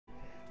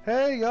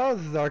Hey y'all,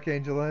 this is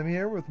Archangel M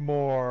here with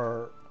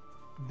more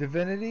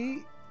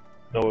Divinity.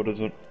 No, it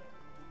isn't.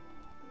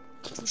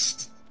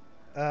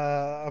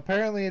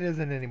 Apparently it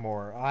isn't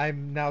anymore.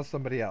 I'm now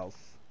somebody else.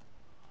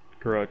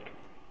 Correct.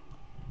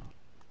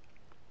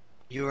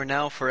 You are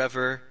now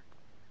forever.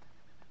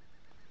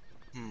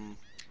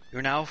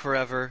 You're now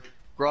forever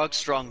Grog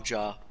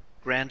Strongjaw,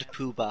 Grand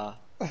Poobah,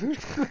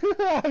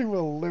 I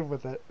will live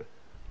with it.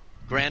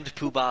 Grand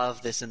Poobah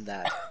of this and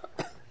that.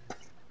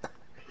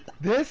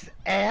 This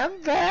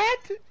and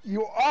that?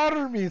 You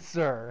honor me,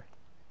 sir.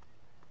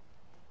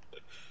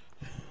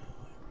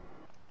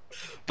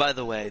 By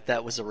the way,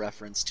 that was a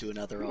reference to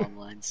another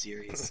online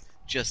series,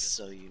 just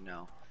so you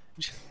know.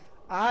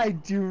 I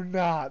do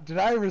not. Did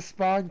I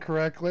respond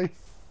correctly?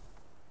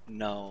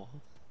 No.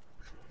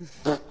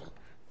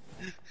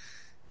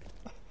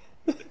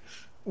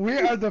 We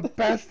are the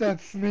best at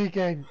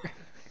sneaking.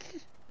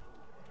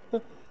 I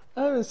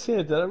haven't seen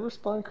it. Did I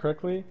respond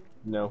correctly?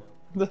 No.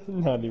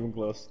 Not even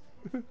close.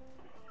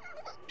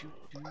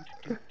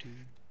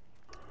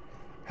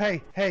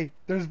 Hey,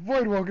 there's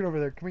Void Woken over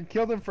there. Can we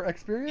kill them for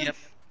experience?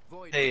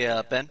 Yep.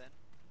 Hey, Ben.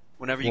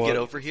 Whenever you get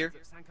over here,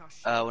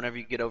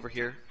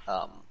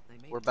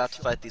 we're about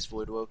to fight these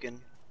Voidwoken.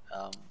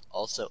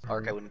 Also,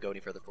 Ark, I wouldn't go any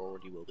further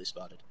forward. You will be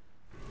spotted,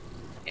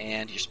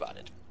 and you're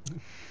spotted.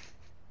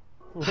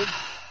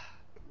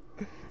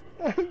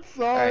 I'm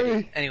sorry.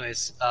 Alrighty.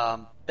 Anyways,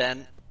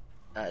 Ben,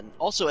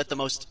 also at the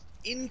most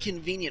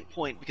inconvenient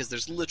point because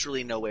there's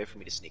literally no way for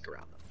me to sneak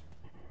around them.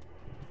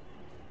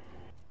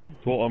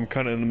 Well, I'm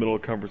kind of in the middle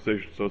of a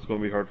conversation, so it's going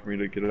to be hard for me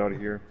to get it out of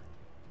here.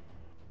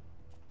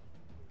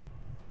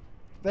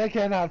 They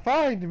cannot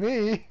find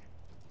me.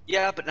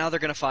 Yeah, but now they're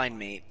gonna find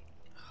me.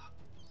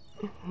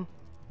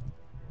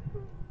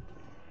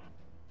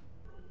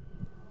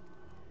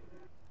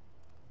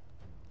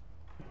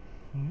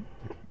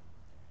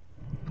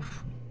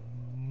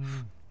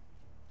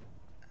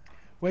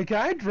 Wait, can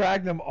I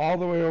drag them all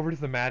the way over to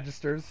the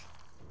Magisters?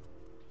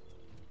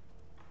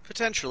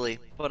 Potentially,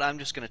 but I'm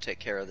just gonna take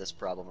care of this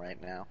problem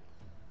right now.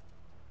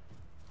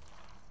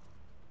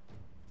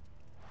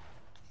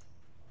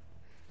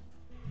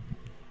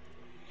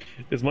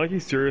 Is Mikey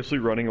seriously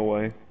running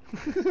away?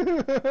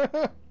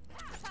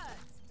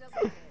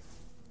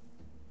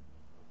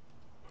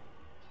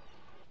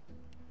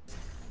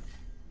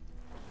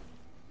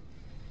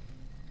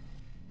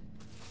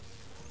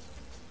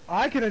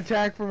 I can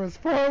attack from as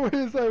far away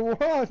as I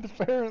want,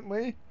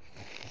 apparently.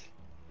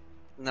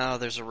 No,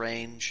 there's a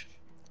range.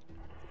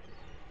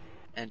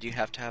 And you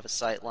have to have a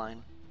sight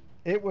line.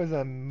 It was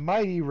a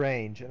mighty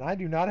range, and I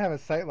do not have a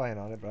sight line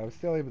on it, but I was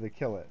still able to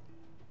kill it.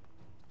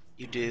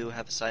 You do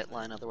have a sight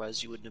line,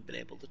 otherwise you wouldn't have been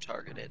able to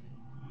target it.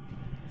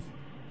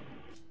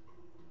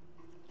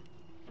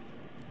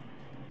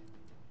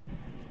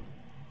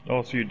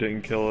 Oh, so you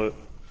didn't kill it.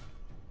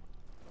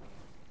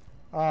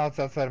 Oh, it's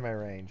outside of my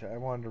range. I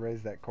wanted to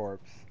raise that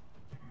corpse.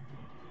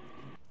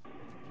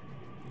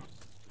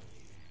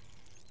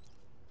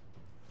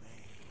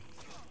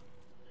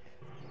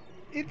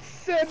 It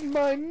said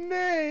my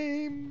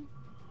name!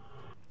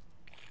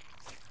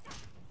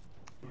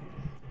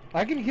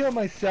 I can heal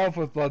myself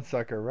with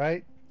Bloodsucker,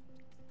 right?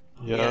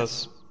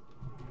 Yes.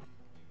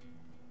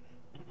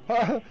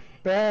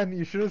 Ben,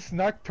 you should have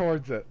snuck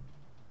towards it.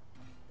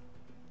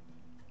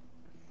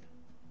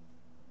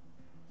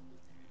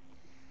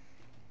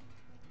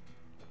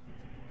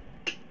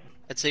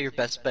 I'd say your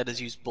best bet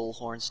is use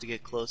bullhorns to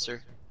get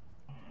closer.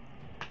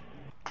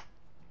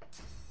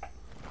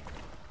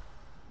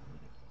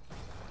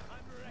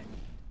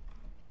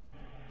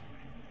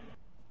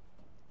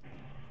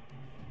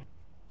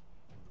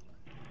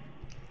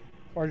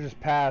 Or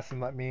just pass and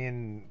let me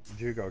and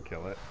Jugo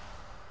kill it.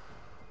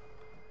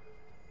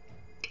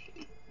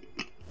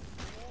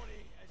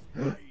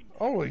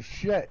 Holy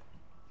shit!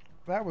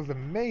 That was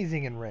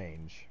amazing in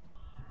range.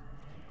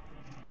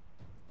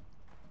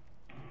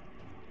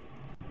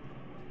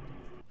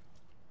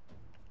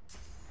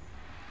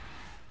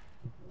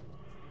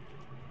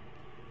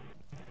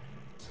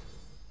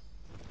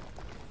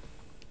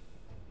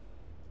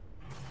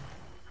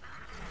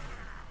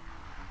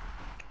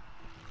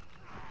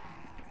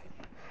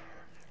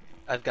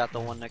 I've got the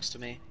one next to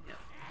me. Yeah.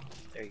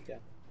 There you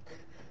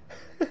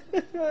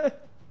go.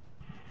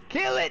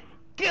 Kill it!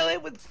 Kill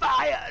it with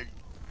fire!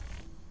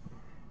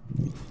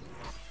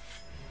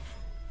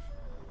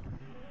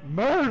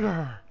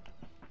 Murder!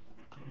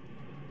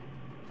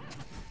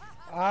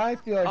 I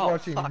feel like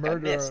watching fuck, I murder.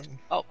 missed.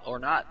 Oh, or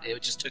not.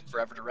 It just took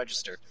forever to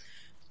register.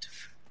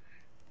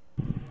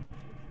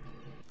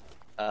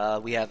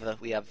 We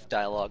have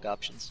dialogue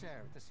options. Stare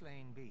at the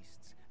slain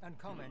beasts and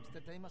comment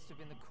that they must have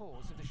been the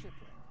cause of the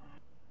shipwreck.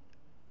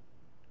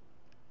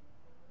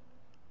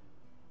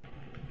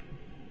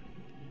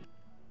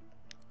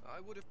 I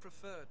would have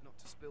preferred not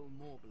to spill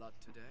more blood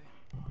today.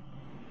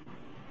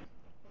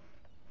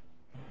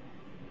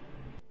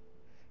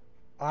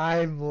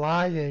 I'm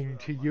lying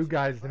to you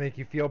guys to make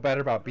you feel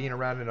better about being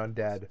around an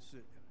undead.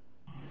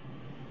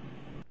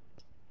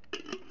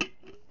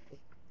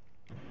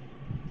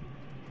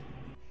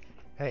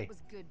 Hey. It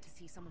was good to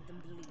see some of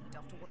them bleed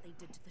after what they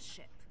did to the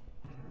ship.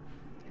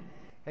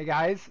 Hey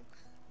guys,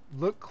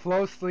 look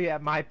closely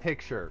at my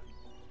picture.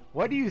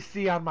 What do you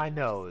see on my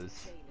nose?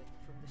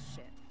 Jailen from the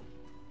ship.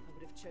 I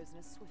would have chosen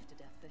a swifter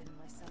death for him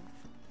myself.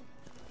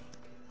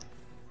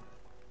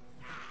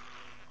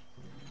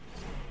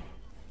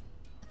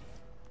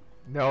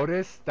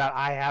 Notice that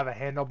I have a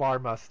handlebar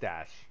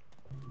mustache.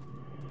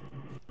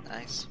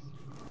 Nice.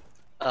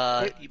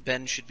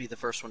 Ben should be the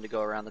first one to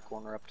go around the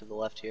corner up to the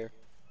left here.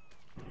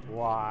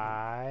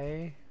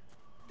 Why?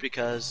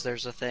 Because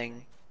there's a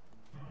thing.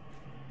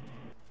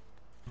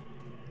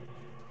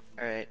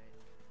 Alright.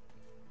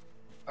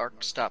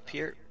 Arc, stop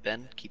here.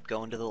 Ben, keep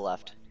going to the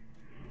left.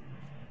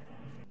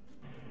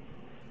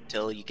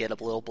 Till you get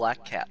a little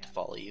black cat to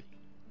follow you.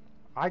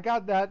 I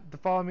got that to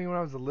follow me when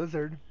I was a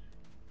lizard.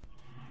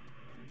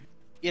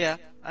 Yeah,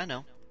 I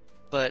know.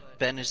 But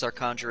Ben is our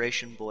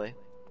conjuration boy.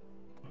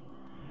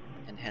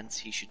 And hence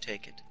he should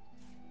take it.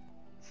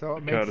 So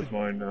it The cat makes is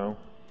mine now.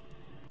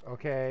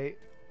 Okay.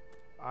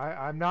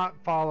 I'm not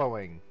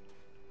following.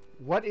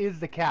 What is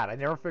the cat? I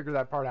never figured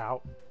that part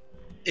out.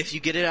 If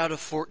you get it out of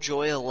Fort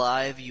Joy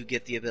alive, you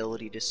get the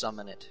ability to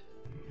summon it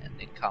and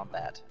in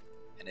combat.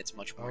 And it's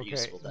much more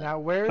useful then. Now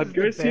where's Have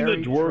you guys the seen the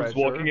buried dwarves treasure?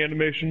 walking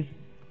animation?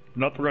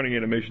 Not the running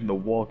animation, the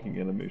walking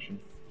animation.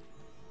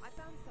 I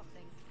found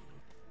something.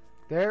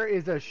 There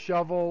is a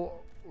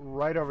shovel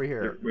right over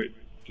here. Here, wait.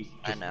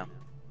 I know.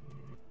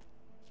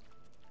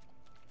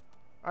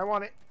 I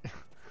want it.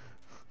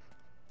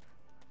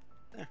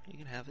 There, you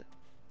can have it.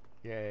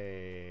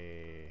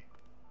 Yay.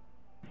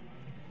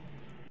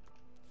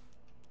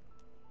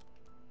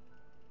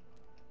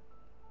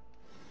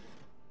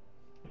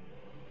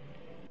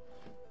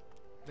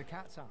 The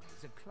cat's eyes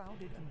are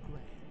clouded and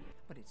grey,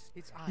 but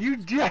its eyes. You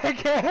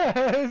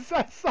jackass!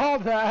 I saw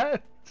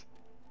that!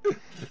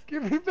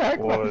 Give me back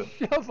my What?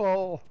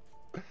 shovel!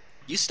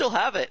 You still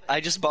have it.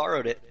 I just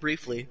borrowed it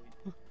briefly.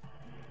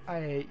 I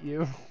hate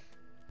you.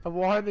 I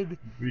wanted...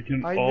 We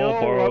can I all know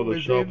borrow what the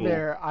was shovel. in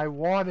there. I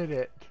wanted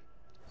it.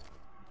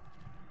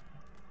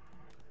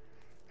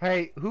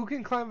 Hey, who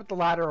can climb up the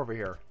ladder over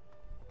here?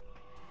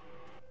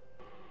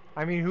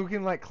 I mean, who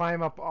can, like,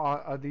 climb up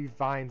these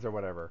vines or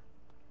whatever?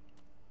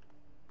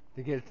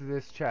 To get to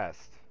this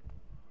chest.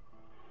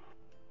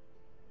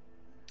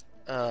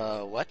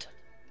 What?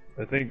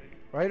 I think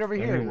Right over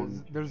here,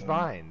 anyone there's can.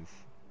 vines.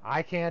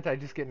 I can't, I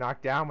just get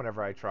knocked down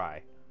whenever I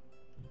try.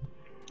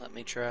 Let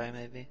me try,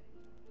 maybe.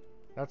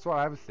 That's what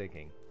I was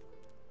thinking.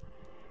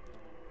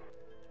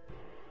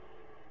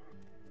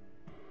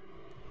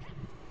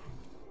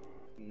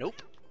 Nope.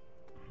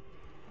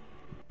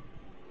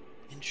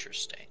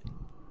 Interesting.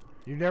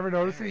 You never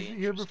noticed Very these here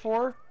interesting.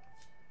 before?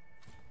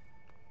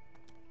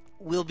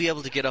 We'll be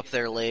able to get up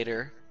there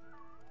later.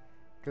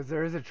 Because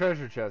there is a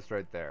treasure chest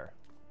right there.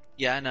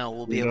 Yeah, I know.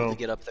 We'll be able to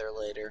get up there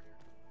later.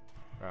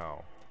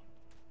 Oh.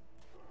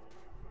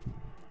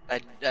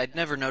 I'd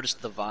never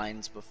noticed the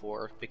vines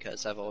before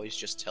because I've always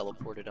just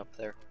teleported up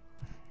there.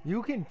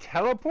 You can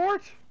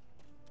teleport?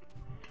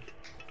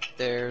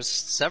 There's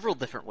several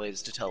different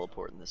ways to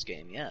teleport in this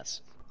game,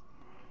 yes.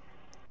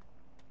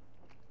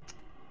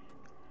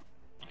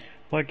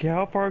 Like,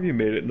 how far have you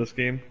made it in this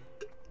game?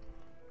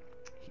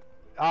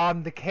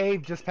 The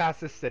cave just past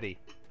this city.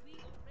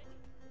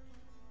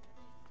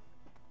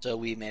 So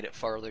we made it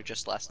farther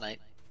just last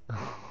night.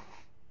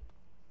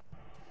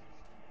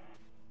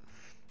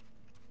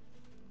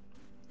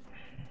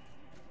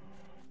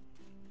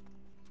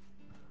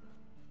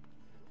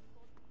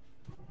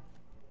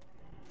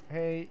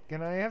 Hey,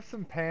 can I have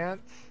some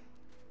pants?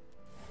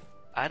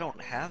 I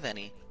don't have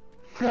any.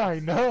 I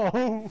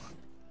know.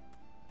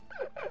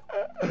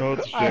 Oh,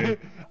 it's a shame.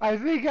 I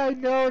think I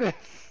noticed.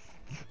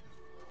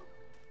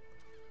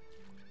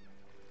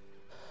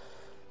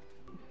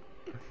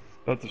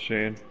 That's a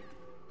shame.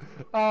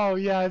 Oh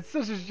yeah, it's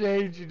such a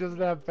shame she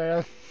doesn't have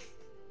pants.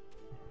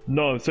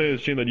 No, I'm saying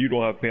it's a shame that you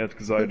don't have pants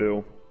because I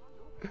do.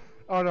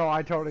 Oh no,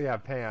 I totally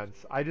have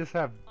pants. I just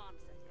have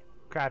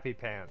crappy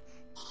pants.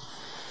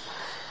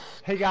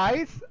 Hey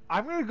guys,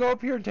 I'm gonna go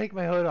up here and take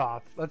my hood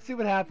off. Let's see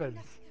what happens.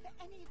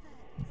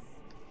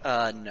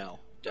 No.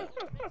 Don't.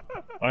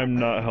 I'm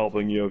not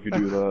helping you if you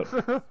do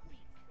that.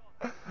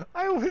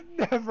 I would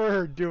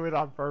never do it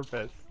on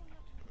purpose.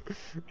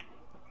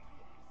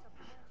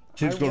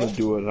 He's I gonna won't.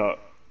 do it.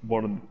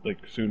 Like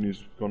soon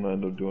he's gonna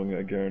end up doing it.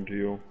 I guarantee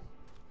you.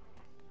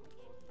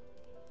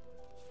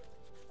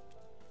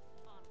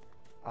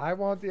 I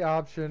want the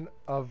option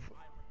of...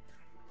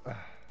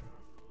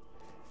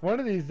 One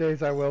of these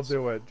days I will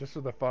do it, just for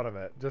the fun of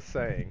it. Just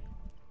saying.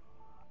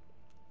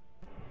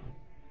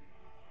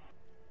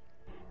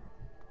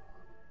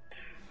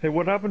 Hey,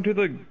 what happened to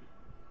the?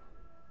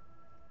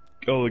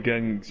 Oh, the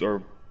gangs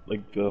are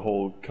like the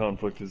whole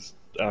conflict is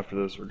after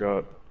this.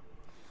 Forgot.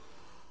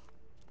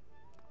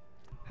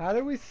 How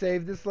do we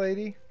save this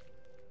lady?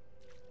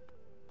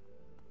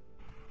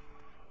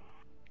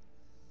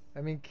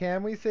 I mean,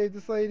 can we save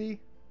this lady?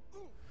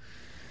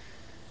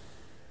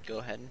 Go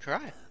ahead and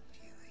try.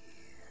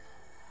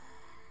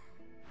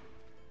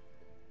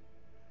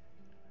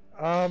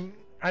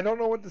 I don't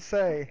know what to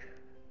say.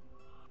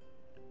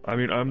 I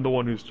mean, I'm the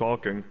one who's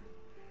talking.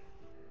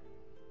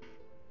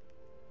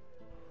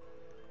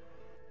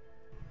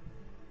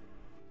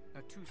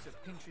 Natusa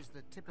pinches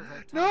the tip of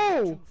her tongue No!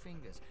 with 2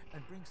 fingers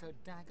and brings her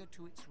dagger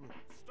to its root.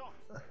 Stop!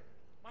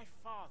 My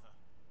father,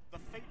 the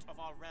fate of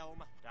our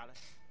realm, Dallas.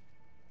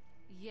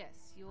 Yes,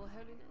 Your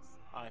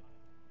Holiness.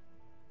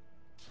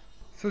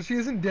 So she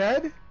isn't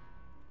dead?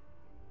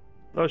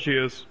 Oh, she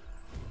is.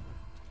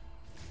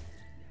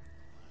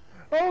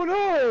 Oh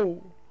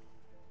no!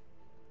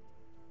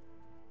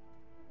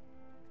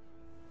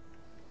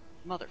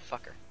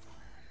 Motherfucker.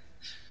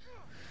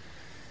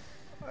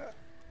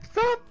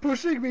 Stop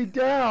pushing me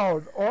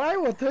down, or I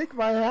will take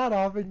my hat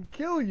off and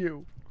kill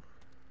you.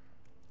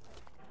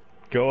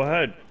 Go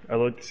ahead. I'd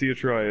like to see you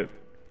try it.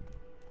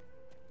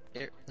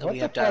 Here, What we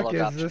the have fuck dialogue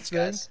is options, this thing?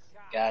 guys.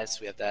 Guys,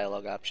 we have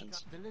dialogue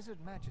options. The lizard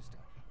magister,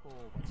 or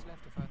what's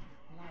left of her,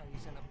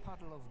 lies in a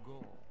puddle of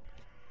gore.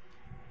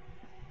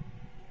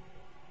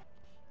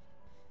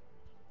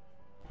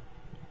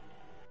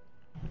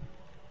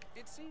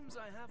 It seems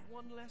I have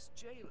one less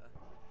jailer.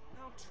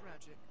 How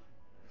tragic.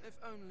 If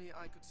only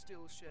I could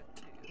still shed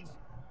tears.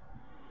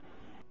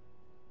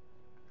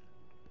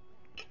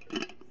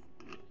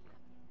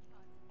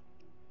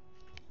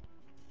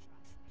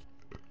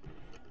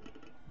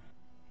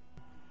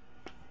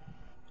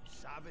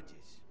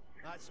 Savages.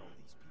 That's all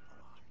these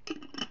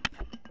people are.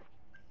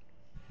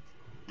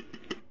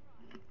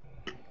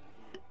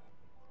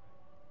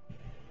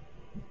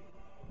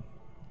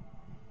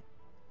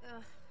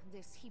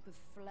 This heap of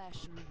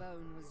flesh and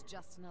bone was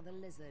just another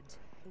lizard.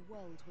 The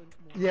world won't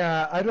mourn.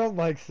 Yeah, I don't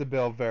like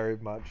Sybil very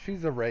much.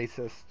 She's a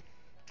racist.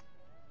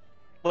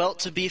 Well,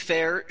 to be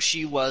fair,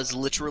 she was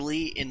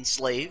literally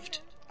enslaved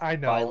I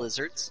know. by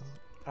lizards.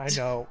 I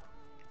know.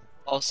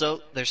 Also,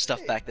 there's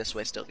stuff back this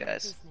way still,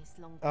 guys. Business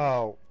long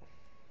Oh.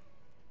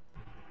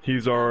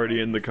 He's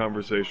already in the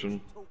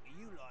conversation. Talk to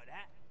you like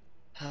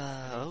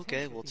that.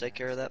 Okay, we'll take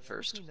care of that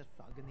first. Between the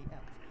thug and the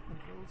elf, and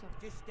rolls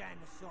up. Just stand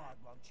aside,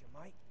 won't you,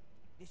 mate?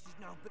 This is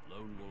no good.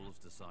 Lone wolves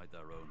decide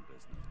their own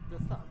business. The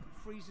thug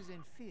freezes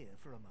in fear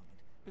for a moment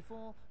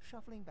before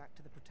shuffling back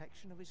to the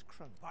protection of his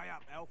crone. Pay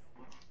up, elf.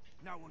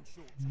 No one's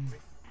short of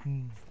grip.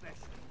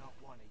 Especially not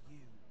one of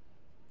you.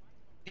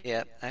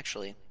 Yeah,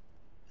 actually,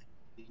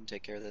 we can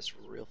take care of this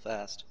real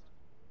fast.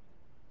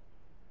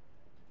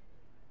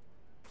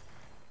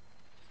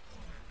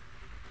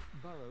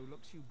 Burrow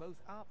looks you both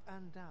up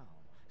and down.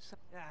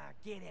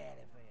 Get out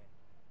of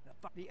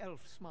here. The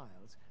elf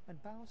smiles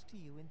and bows to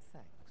you in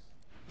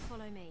thanks.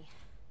 Follow me.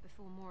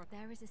 Before more,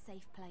 there is a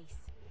safe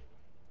place.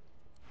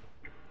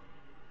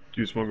 Do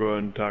you just want to go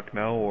ahead and talk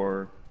now,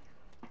 or?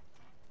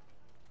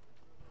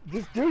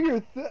 Just do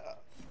your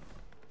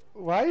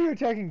Why are you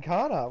attacking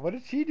Kana? What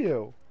did she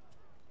do?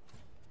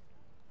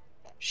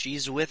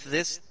 She's with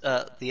this,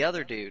 the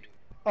other dude.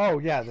 Oh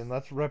yeah, then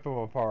let's rip him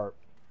apart.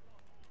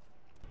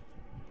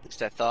 At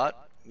least I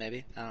thought.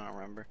 Maybe. I don't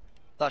remember.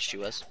 Thought she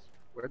was.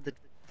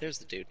 There's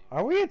the dude.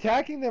 Are we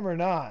attacking them or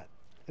not?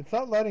 It's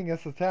not letting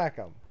us attack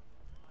them.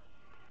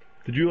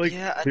 Did you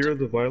Yeah, I clear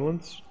the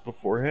violence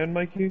beforehand,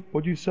 Mikey?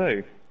 What'd you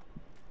say?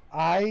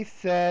 I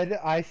said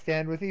I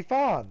stand with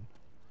Ifan.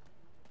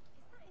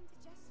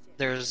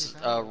 There's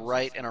a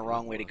right and a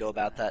wrong way to go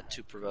about that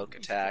to provoke He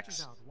attacks.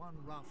 stretches out one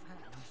rough hand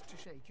to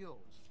shake yours.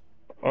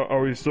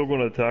 Are we still going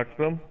to attack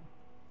them?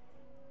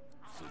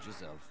 Suit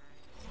yourself.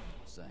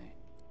 Say,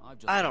 I've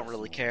just I got don't a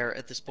really small care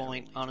at this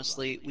point, errand to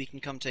honestly. run. We can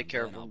come take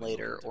care of them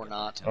later or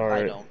not.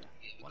 Alright. I don't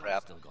give a Well, I've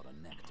crap. still got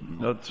a neck to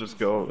Let's just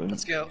go and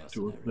Let's go.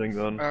 do a thing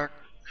then.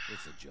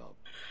 It's a job.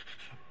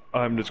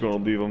 I'm just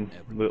going to leave him.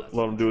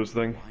 Let him do his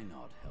thing. Why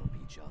not help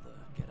each other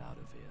get out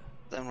of here?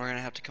 Then we're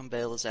gonna have to come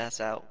bail his ass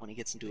out when he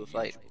gets into a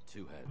fight.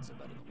 Two heads are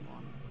better than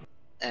one.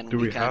 And Do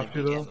we kind have of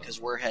to, need though?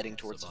 because we're heading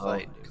towards a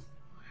fight.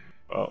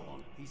 Oh,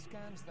 He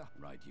scans the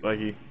Right, you.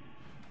 Mikey.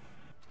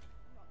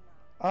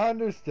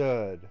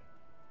 Understood.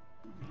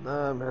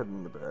 I'm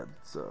heading to bed,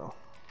 so.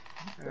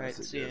 Alright, That's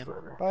it, see ya. guys,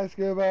 later. Bye,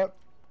 Scuba.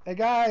 Hey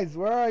guys,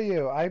 where are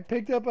you? I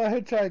picked up a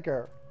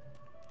hitchhiker.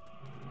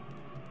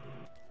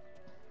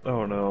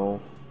 Oh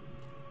no.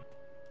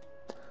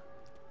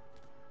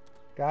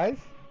 Guys?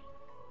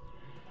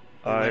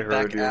 We I went heard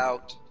back you.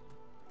 out.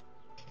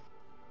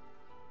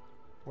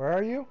 Where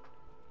are you?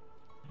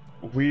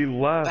 We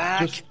left. Back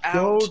Just out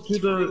go to the.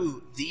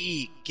 through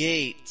the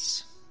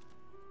gates.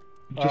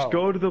 Just Oh.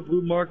 go to the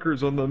blue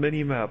markers on the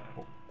mini map.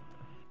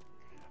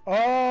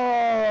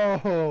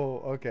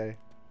 Oh, okay.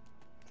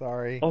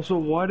 Sorry. Also,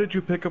 why did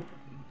you pick up?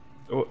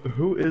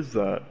 Who is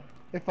that?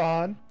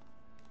 Ifan.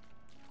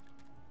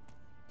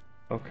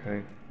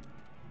 Okay.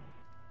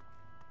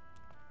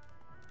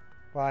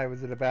 Why,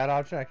 was it a bad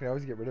option? I can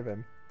always get rid of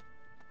him.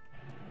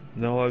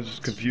 No, I was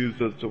just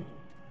confused as to.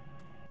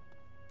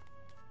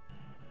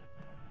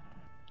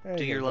 There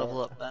Do you your go.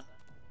 level up then.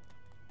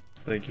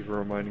 Thank you for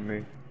reminding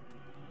me.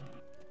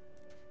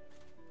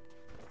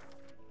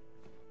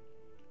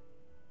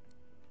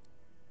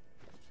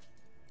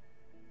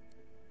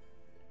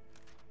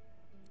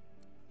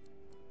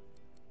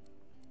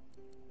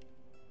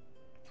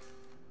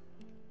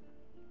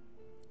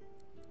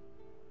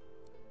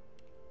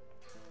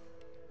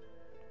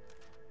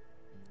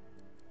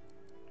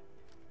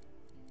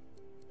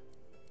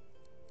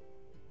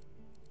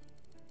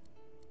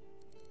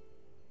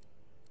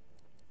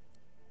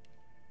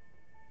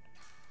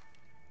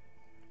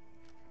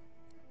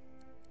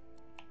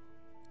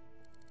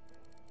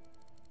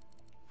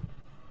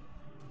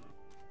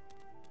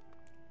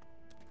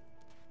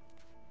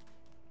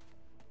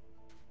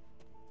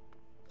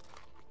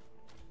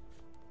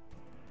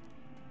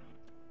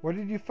 What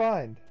did you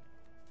find?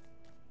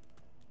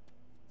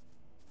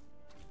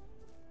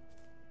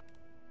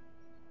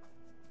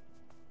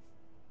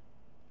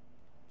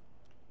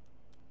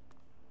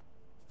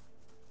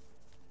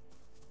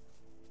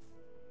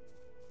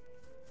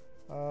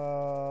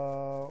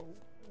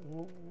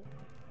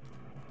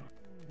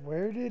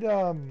 Where did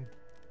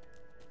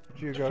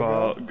you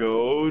go?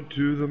 Go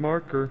to the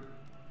marker.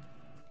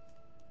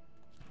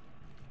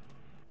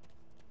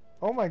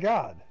 Oh my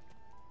god.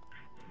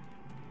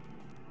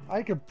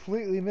 I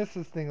completely missed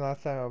this thing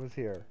last time I was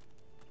here.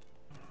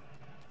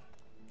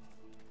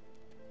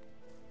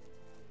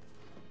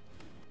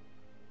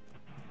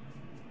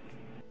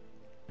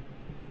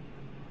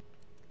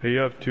 Hey, you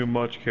have too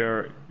much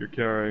you're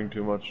carrying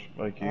too much,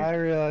 Mikey. I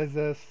realize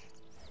this.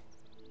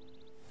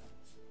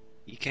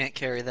 You can't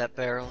carry that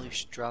barrel, you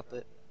should drop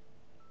it.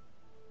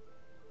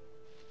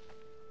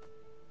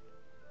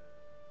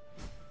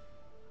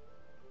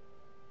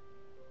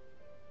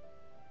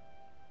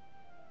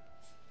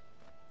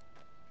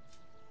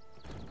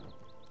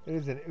 It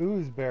is an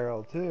ooze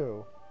barrel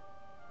too.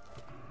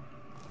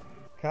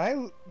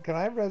 Can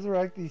I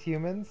resurrect these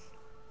humans?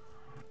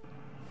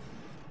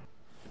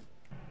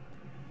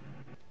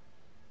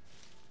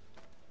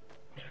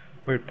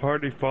 Wait,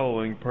 party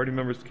following. Party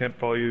members can't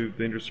follow you,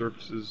 dangerous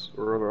surfaces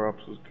or other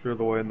obstacles. Clear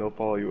the way and they'll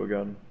follow you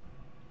again.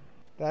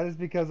 That is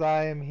because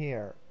I am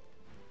here.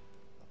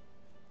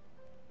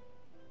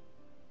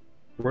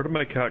 Where did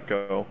my cat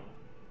go?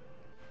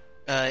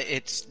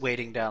 It's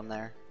waiting down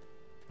there.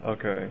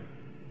 Okay.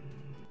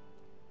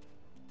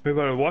 Wait,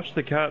 but watch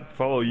the cat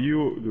follow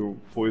you,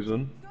 the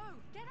poison. Go!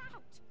 Get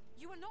out!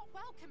 You are not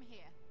welcome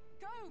here.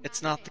 Go!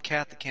 It's not the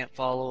cat that can't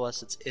follow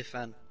us, it's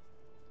Ifen.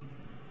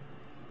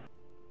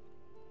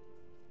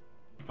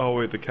 Oh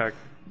wait, the cat...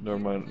 Never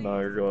mind, now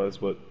I realize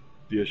what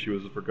the issue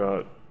is. I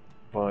forgot.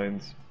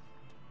 Vines.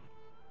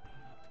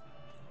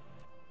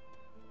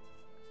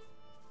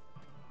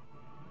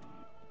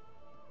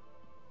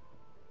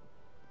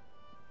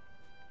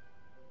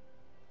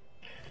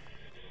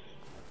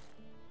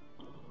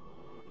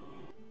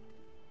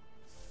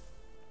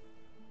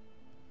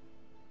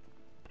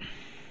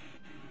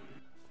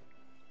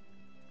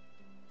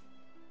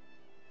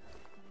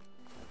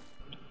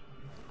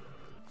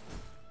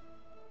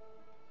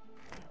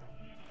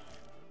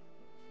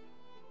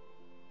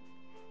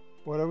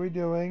 What are we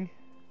doing?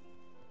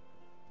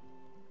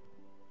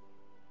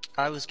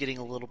 I was getting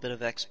a little bit of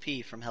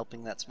XP from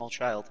helping that small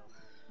child.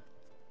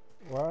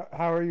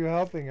 How are you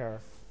helping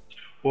her?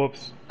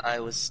 Whoops. I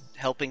was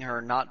helping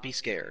her not be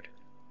scared.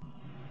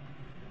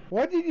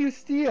 What did you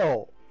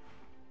steal?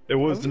 It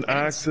was an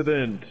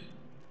accident.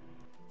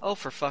 Oh,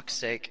 for fuck's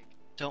sake.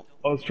 Don't...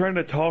 I was trying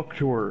to talk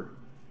to her.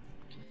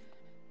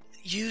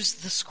 Use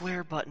the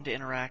square button to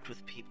interact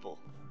with people.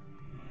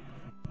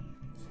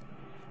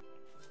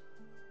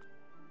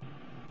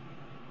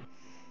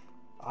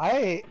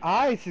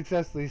 I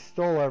successfully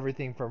stole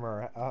everything from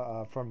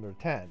her from their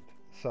tent,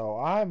 so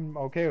I'm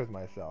okay with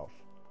myself.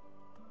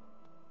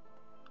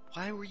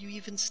 Why were you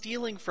even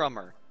stealing from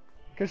her?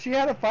 Because she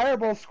had a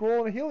fireball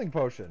scroll and a healing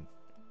potion.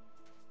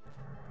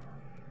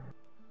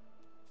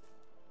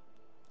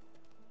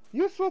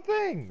 Useful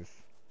things.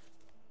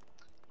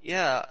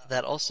 Yeah,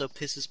 that also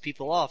pisses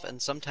people off and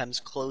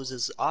sometimes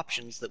closes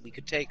options that we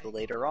could take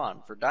later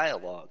on for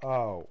dialogue.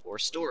 Oh. Or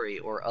story,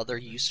 or other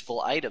useful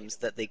items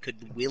that they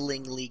could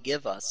willingly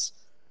give us.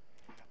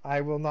 I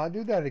will not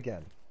do that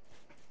again.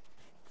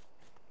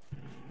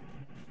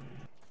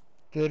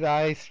 Did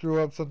I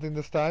screw up something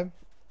this time?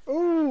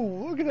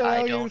 Ooh, look at that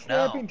alligator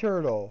snapping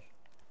turtle.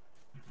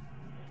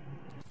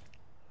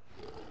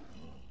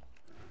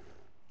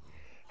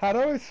 How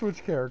do I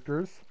switch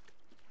characters?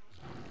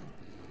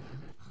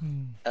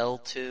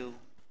 L2.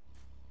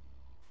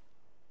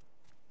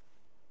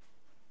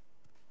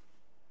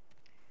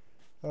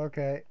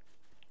 Okay.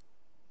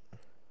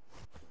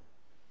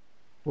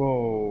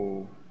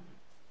 Whoa.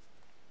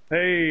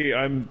 Hey,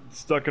 I'm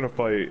stuck in a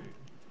fight.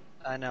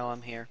 I know,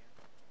 I'm here.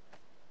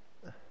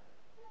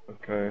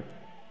 Okay.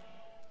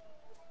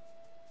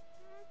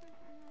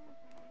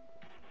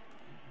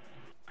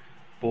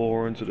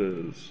 Bullhorns it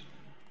is.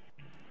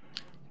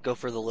 Go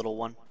for the little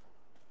one.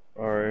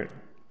 Alright.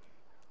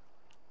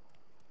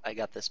 I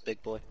got this,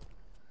 big boy.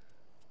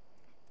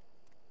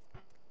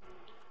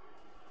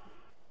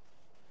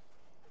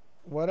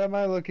 What am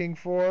I looking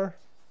for?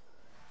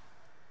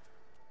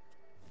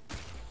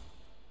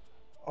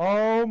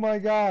 Oh my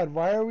god,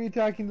 why are we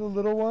attacking the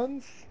little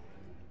ones?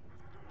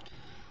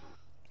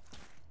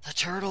 The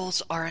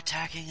turtles are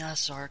attacking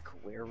us, Ark.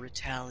 We're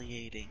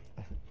retaliating.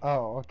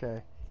 Oh,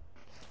 okay.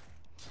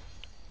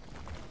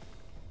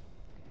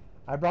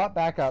 I brought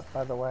backup,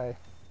 by the way.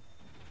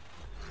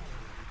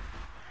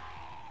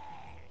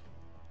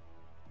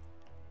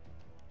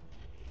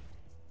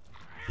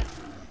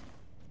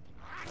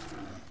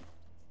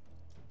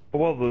 Oh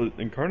well, the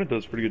Incarnate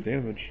does pretty good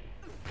damage.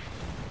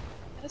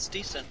 That's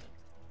decent.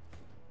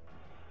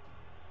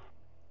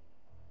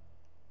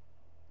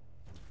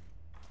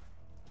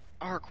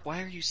 Ark,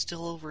 why are you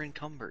still over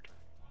encumbered?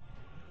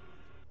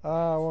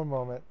 One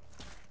moment.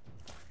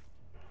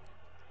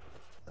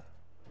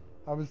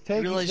 I was You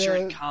taking realize you're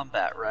in the...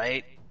 combat,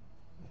 right?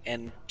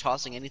 And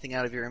tossing anything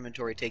out of your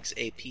inventory takes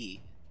AP.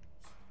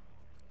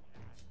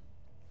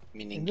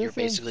 Meaning In you're this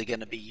basically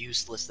going to be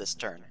useless this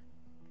turn.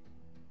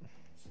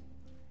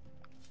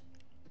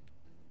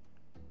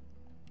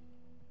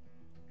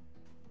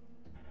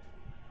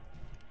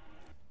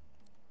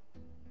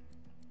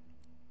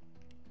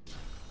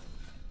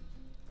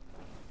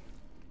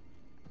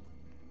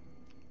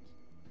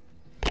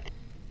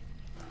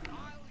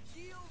 I'll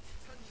yield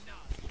to none.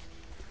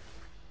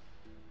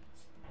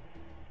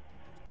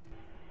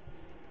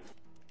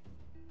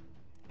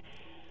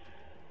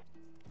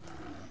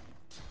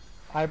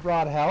 I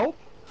brought help?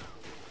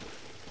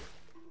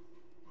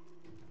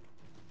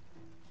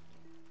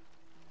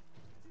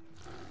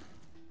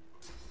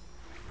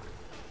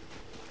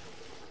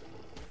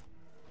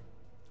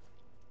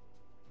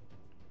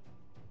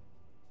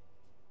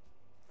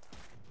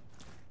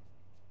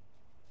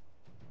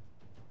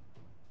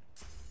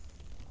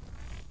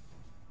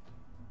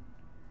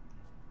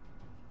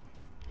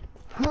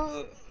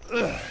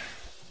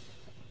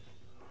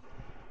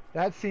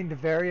 That seemed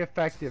very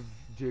effective,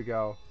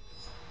 Jugo.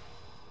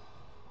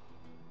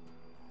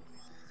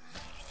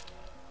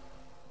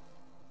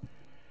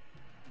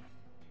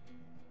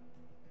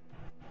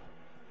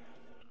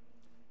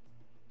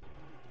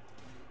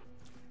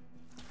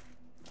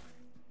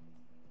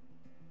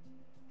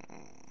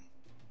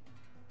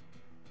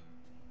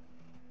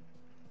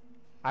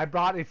 I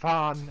brought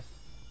Ifan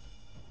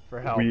for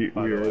help. We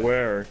by the are way.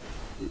 aware.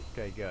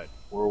 Okay, good.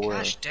 We're aware.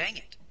 Gosh dang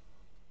it.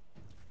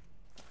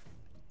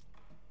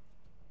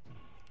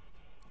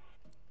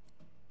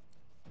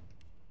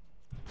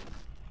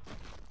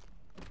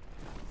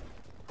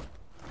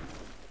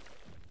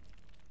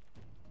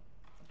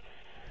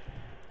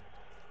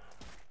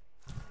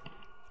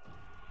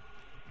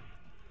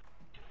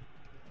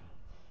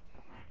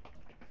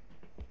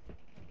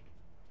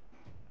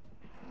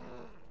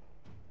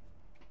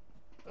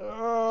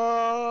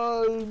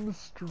 I'm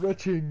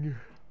stretching.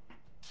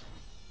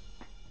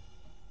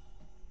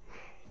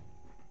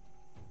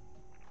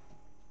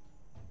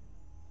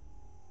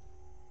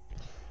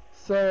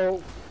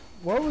 So,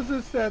 what was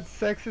this that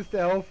sexist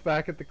elf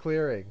back at the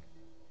clearing?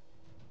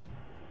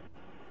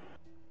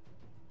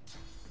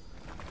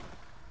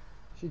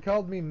 She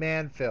called me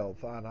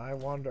man-filth, and I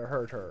wanted to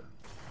hurt her.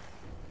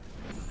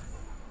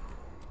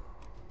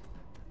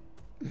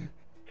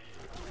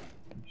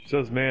 She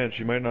says man,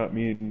 she might not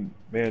mean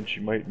man, she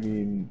might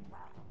mean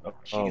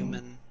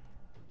Human.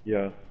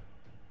 Yeah.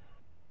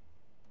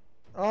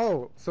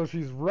 Oh, so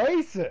she's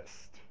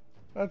racist.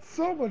 That's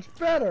so much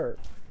better.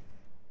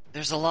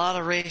 There's a lot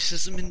of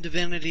racism in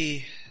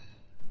Divinity.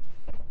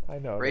 I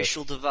know.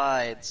 Racial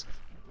divides.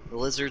 The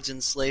lizards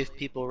enslave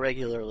people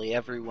regularly.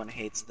 Everyone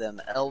hates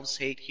them. Elves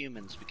hate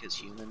humans because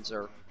humans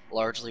are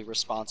largely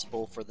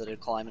responsible for the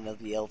decline of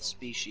the elf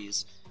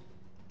species.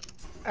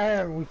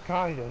 And we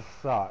kind of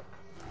suck.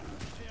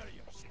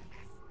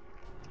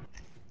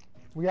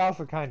 We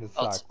also kind of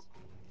suck.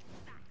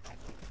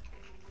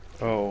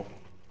 Oh.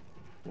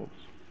 Whoops.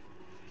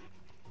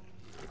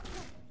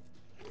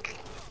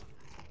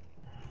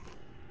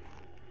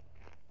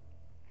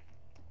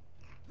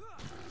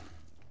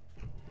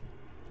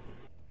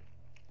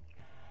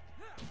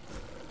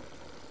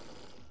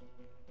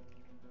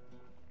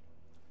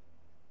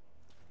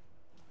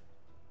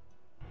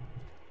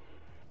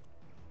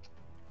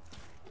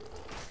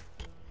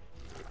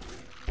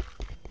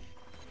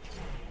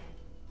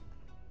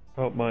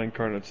 Oh, my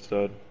incarnate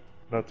stud.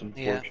 That's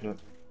unfortunate.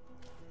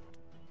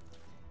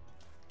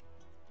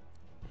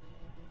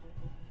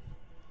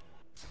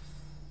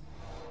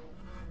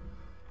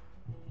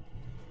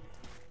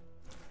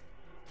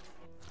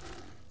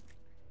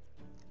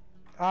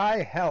 I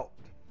helped.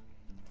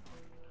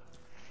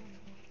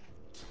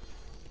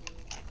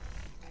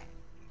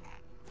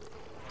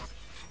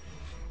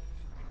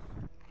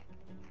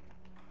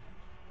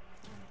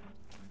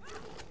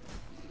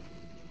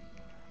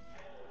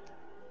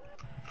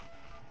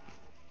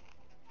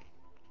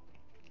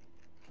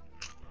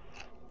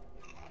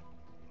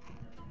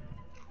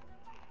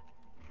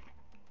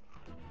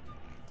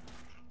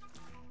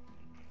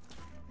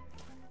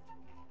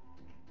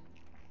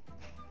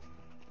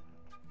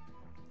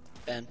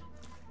 Ben.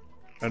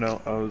 I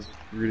know, I was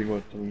reading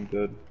what something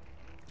did.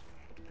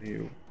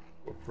 You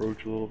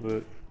approach a little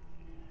bit.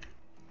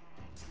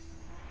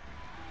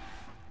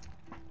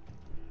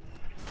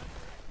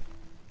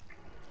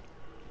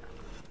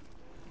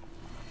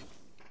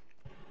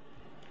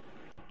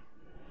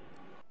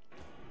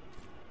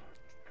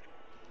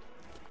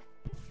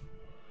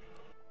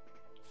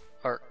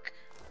 Arc.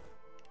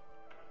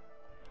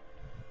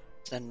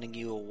 Sending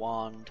you a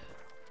wand.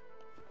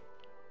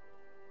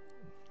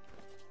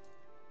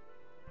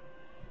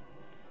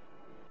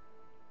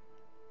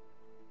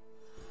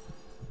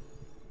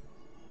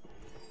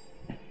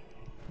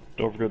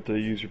 Don't forget to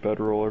use your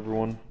bedroll,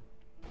 everyone.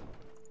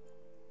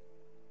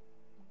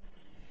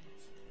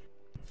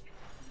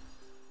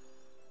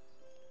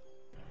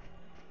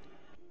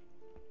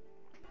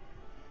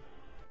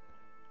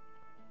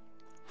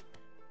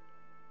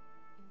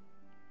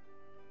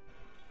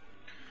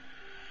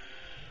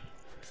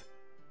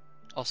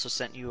 Also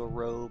sent you a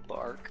robe,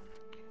 Ark.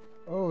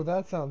 Oh,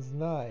 that sounds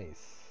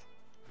nice.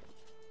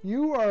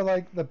 You are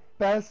like the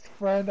best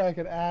friend I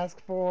could ask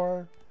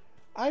for.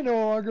 I no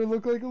longer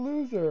look like a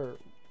loser.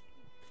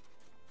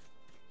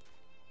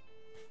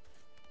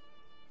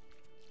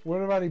 What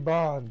about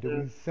Iban?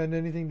 Did we send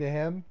anything to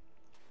him?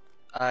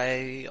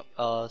 I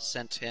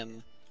sent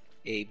him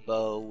a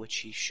bow, which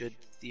he should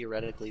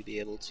theoretically be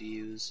able to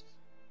use.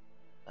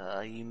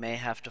 You may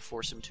have to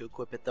force him to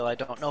equip it, though. I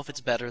don't know if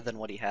it's better than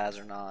what he has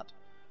or not.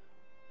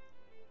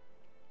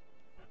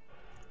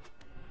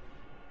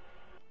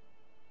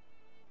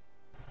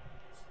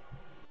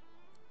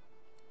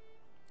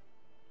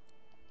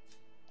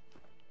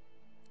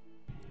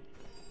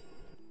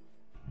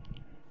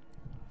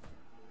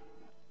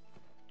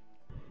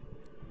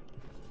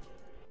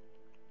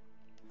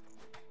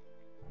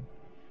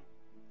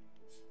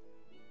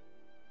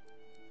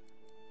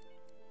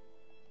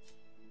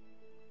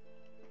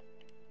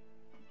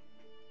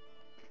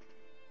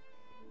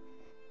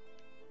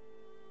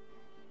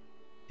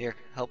 Here,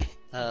 help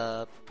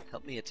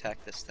me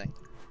attack this thing.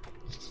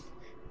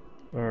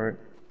 Alright.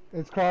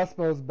 Its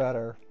crossbow's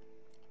better.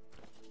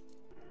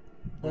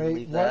 We'll Wait,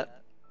 leave what?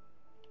 that.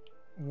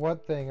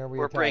 What thing are we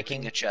We're attacking?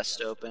 breaking a chest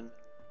open.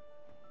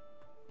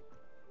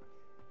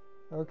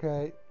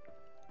 Okay.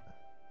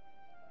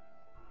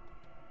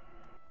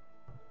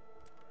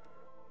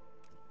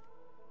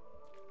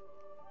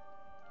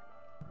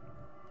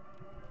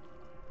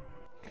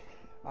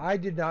 I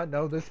did not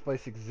know this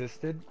place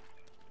existed.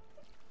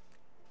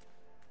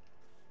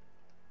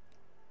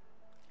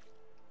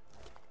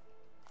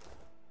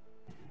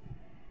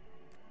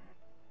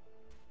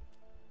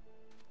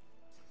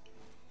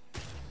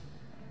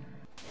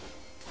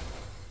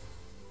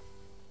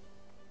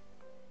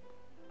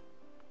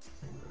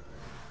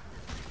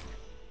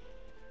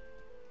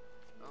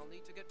 I'll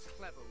need to get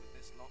clever with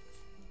this lock.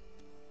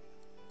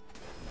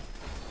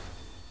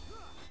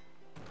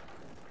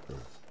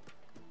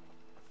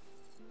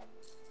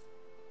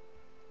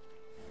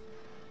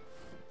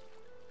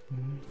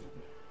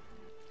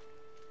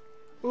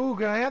 Ooh,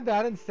 can I have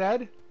that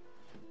instead?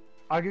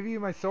 I'll give you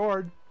my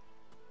sword.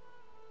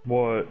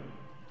 What?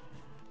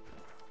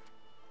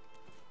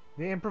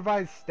 The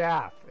improvised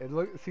staff. It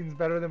seems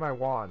better than my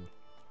wand.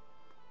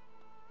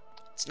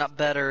 It's not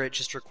better, it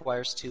just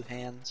requires 2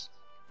 hands.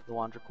 The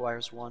wand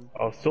requires 1.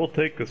 I'll still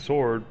take the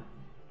sword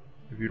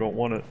if you don't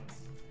want it.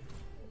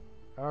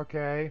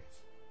 Okay.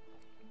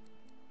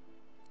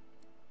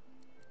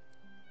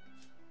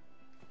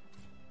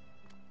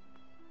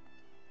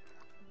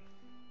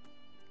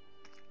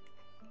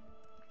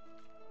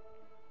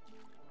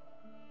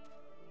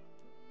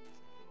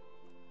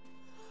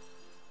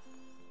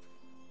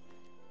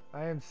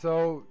 I am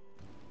so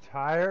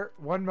tired.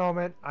 One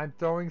moment. I'm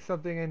throwing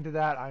something into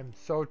that. I'm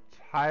so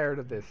tired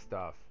of this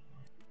stuff.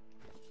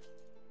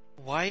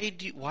 Why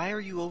are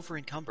you over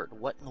encumbered?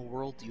 What in the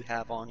world do you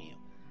have on you?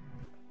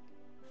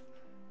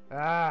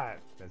 Ah,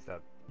 messed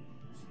up.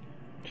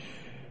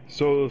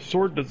 So the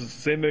sword does the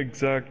same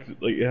exact,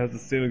 like it has the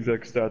same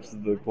exact stats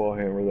as the claw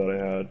hammer that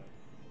I had.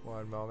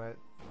 One moment.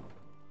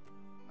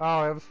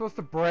 Oh, it was supposed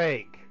to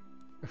break.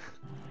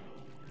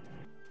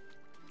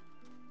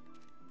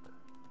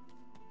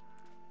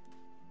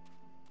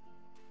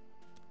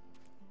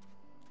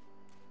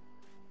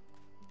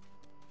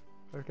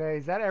 Okay,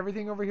 is that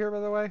everything over here, by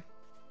the way?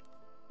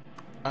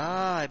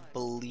 I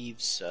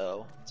believe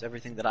so. It's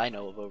everything that I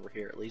know of over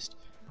here, at least.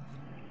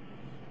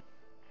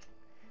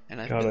 And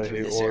I've God, been I through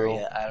hate this oil.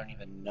 area I don't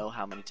even know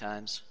how many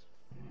times.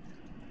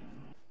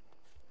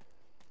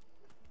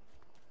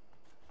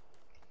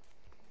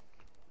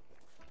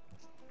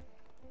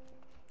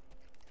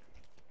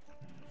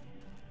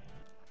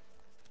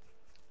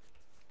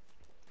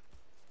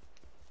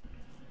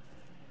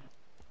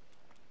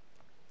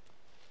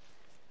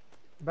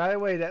 By the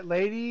way, that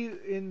lady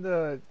in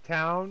the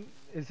town,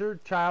 is her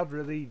child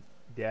really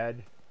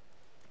dead?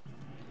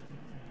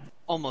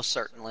 Almost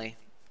certainly.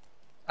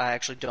 I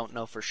actually don't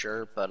know for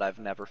sure, but I've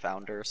never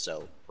found her,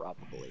 so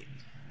probably.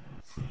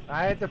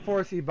 I had to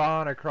force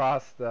Iban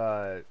across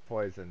the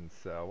poison,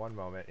 so one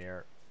moment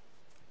here.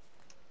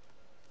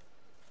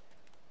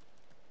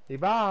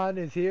 Iban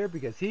is here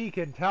because he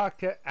can talk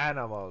to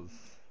animals.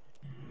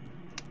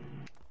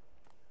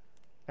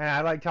 And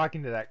I like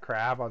talking to that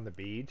crab on the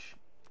beach.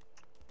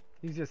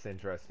 He's just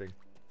interesting.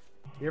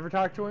 You ever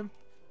talk to him?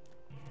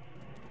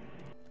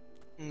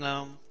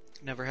 No,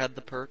 never had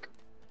the perk.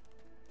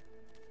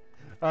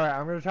 Alright,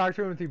 I'm gonna talk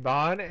to him with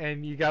Iban,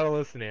 and you gotta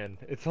listen in.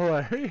 It's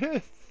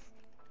hilarious.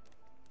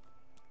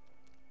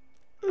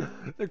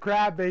 The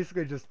crab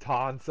basically just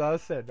taunts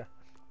us, and...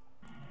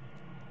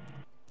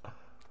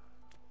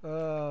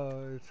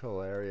 Oh, it's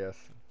hilarious.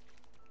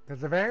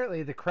 Because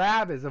apparently the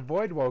crab is a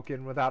void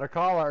woken without a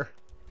collar.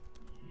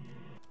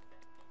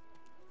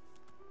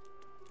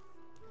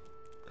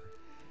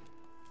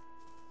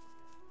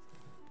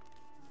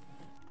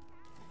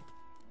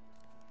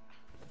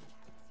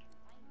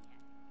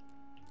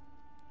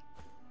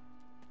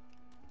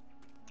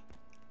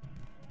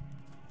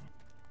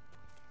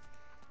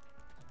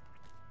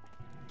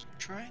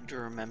 Trying to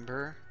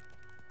remember.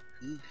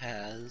 Who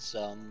has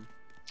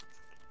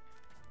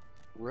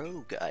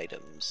rogue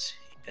items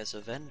as a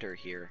vendor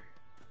here?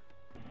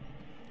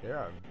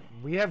 Yeah,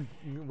 we have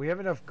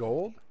enough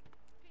gold.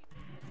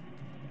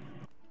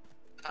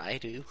 I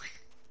do.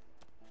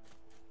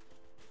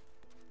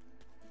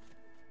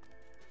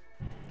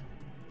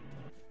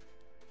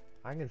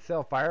 I can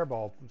sell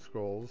fireball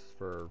scrolls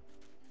for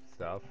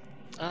stuff.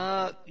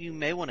 You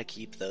may want to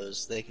keep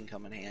those. They can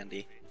come in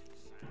handy.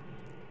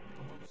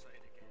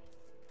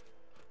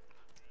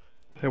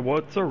 Hey,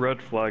 what's a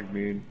red flag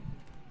mean?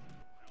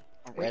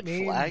 A red It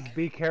means flag?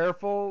 be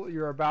careful.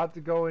 You're about to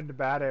go into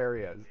bad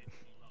areas.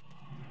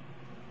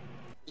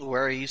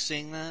 Where are you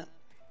seeing that?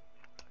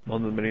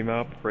 On the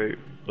minimap, right,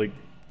 like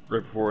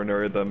right before an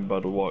area that I'm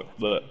about to walk,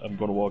 that I'm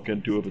going to walk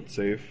into if it's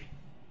safe.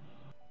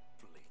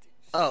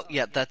 Oh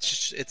yeah,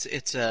 that's just,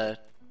 it's a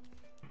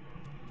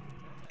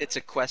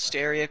quest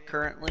area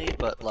currently,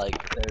 but like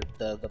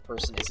the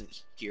person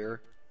isn't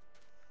here.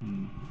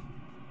 Hmm.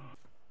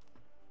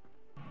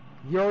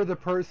 You're the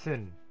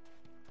person.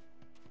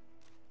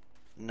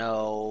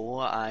 No,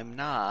 I'm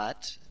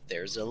not.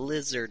 There's a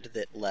lizard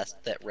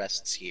that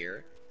rests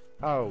here.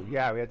 Oh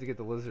yeah, we have to get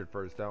the lizard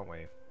first, don't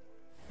we?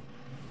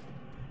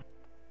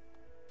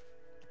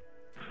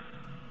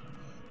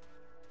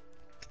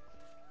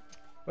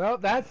 Well,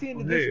 that's the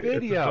end of Hey, this it's a video.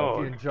 If you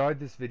dog. enjoyed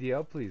this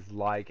video, please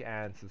like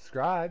and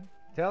subscribe.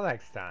 Till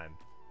next time.